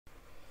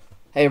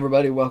Hey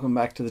everybody, welcome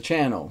back to the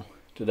channel.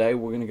 Today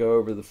we're going to go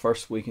over the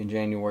first week in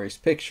January's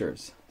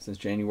pictures. Since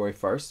January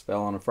 1st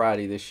fell on a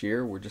Friday this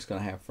year, we're just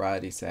going to have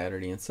Friday,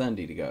 Saturday, and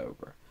Sunday to go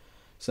over.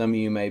 Some of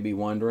you may be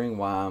wondering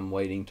why I'm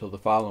waiting till the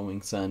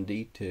following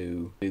Sunday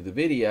to do the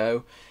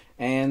video,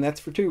 and that's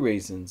for two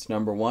reasons.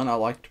 Number one, I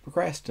like to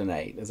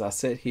procrastinate. As I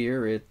sit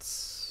here,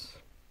 it's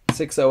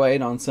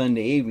 6:08 on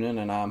Sunday evening,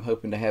 and I'm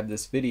hoping to have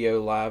this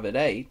video live at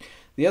 8.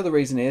 The other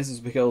reason is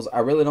because I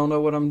really don't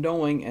know what I'm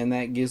doing, and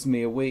that gives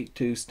me a week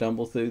to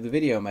stumble through the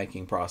video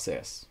making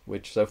process,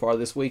 which so far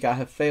this week I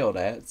have failed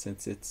at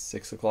since it's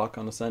 6 o'clock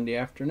on a Sunday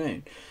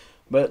afternoon.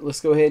 But let's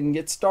go ahead and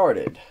get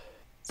started.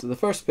 So the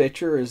first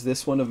picture is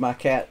this one of my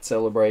cat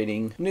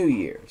celebrating New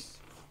Year's.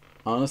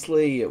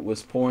 Honestly, it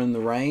was pouring the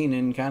rain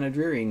and kind of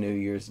dreary New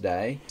Year's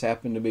Day. I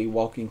happened to be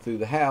walking through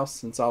the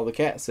house and saw the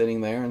cat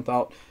sitting there and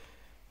thought,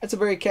 that's a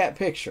very cat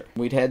picture.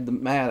 We'd had the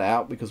mat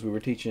out because we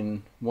were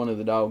teaching one of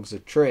the dogs a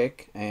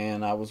trick,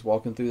 and I was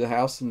walking through the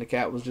house and the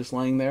cat was just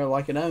laying there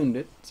like it owned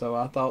it, so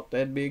I thought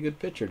that'd be a good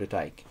picture to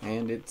take,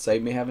 and it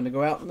saved me having to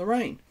go out in the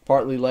rain.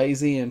 Partly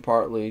lazy and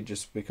partly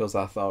just because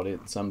I thought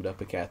it summed up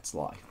a cat's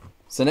life.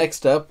 So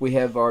next up we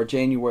have our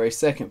January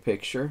 2nd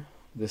picture.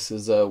 This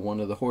is one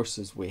of the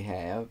horses we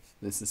have.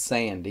 This is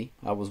Sandy.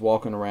 I was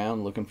walking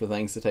around looking for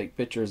things to take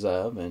pictures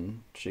of,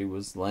 and she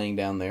was laying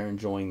down there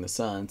enjoying the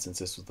sun since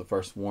this was the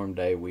first warm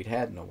day we'd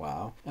had in a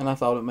while, and I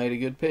thought it made a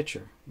good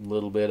picture. A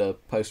little bit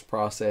of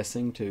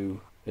post-processing to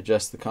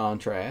adjust the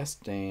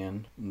contrast,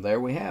 and there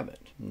we have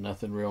it.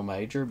 Nothing real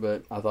major,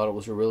 but I thought it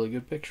was a really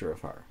good picture of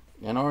her.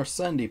 And our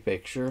Sunday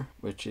picture,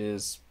 which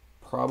is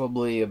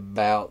probably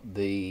about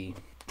the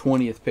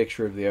 20th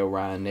picture of the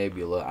Orion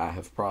Nebula I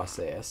have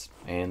processed,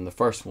 and the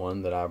first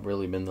one that I've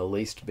really been the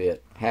least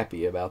bit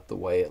happy about the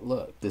way it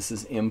looked. This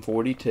is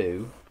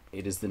M42.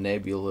 It is the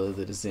nebula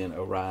that is in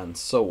Orion's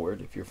sword,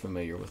 if you're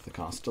familiar with the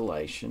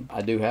constellation.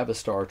 I do have a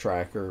star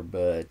tracker,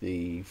 but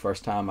the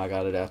first time I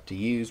got it out to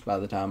use, by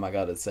the time I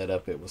got it set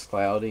up, it was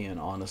cloudy, and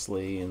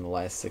honestly, in the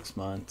last 6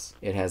 months,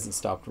 it hasn't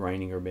stopped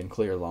raining or been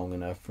clear long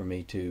enough for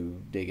me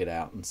to dig it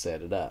out and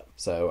set it up.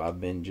 So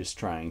I've been just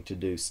trying to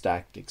do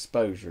stacked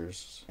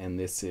exposures, and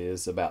this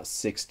is about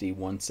 60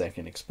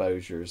 1-second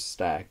exposures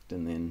stacked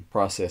and then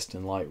processed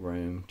in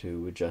Lightroom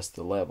to adjust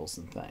the levels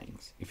and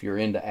things. If you're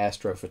into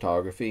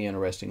astrophotography,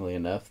 interestingly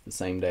enough, the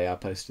same day I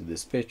posted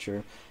this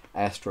picture,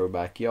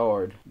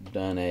 AstroBackyard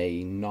done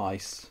a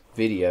nice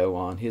video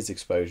on his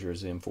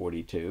exposures in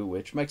 42,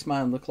 which makes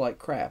mine look like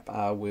crap.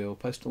 I will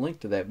post a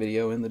link to that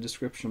video in the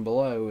description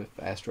below. If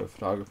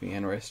astrophotography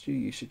interests you,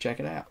 you should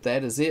check it out.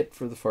 That is it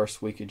for the first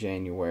week of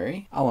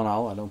January. All in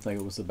all, I don't think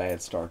it was a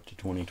bad start to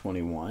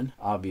 2021.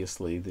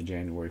 Obviously, the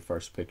January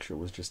 1st picture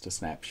was just a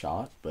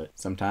snapshot, but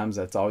sometimes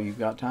that's all you've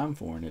got time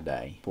for in a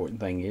day. Important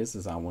thing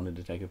is I wanted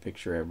to take a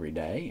picture every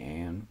day,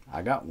 and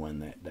I got one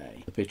that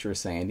day. The picture of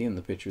Sandy and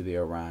the picture of the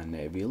Orion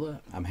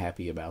Nebula, I'm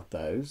happy about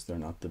those. They're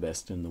not the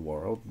best in the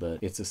world, but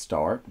it's a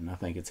start, and I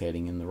think it's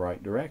heading in the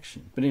right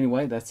direction. But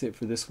anyway, that's it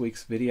for this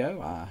week's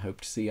video. I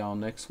hope to see y'all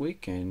next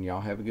week, and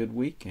y'all have a good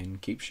week and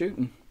keep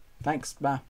shooting. Thanks. Bye.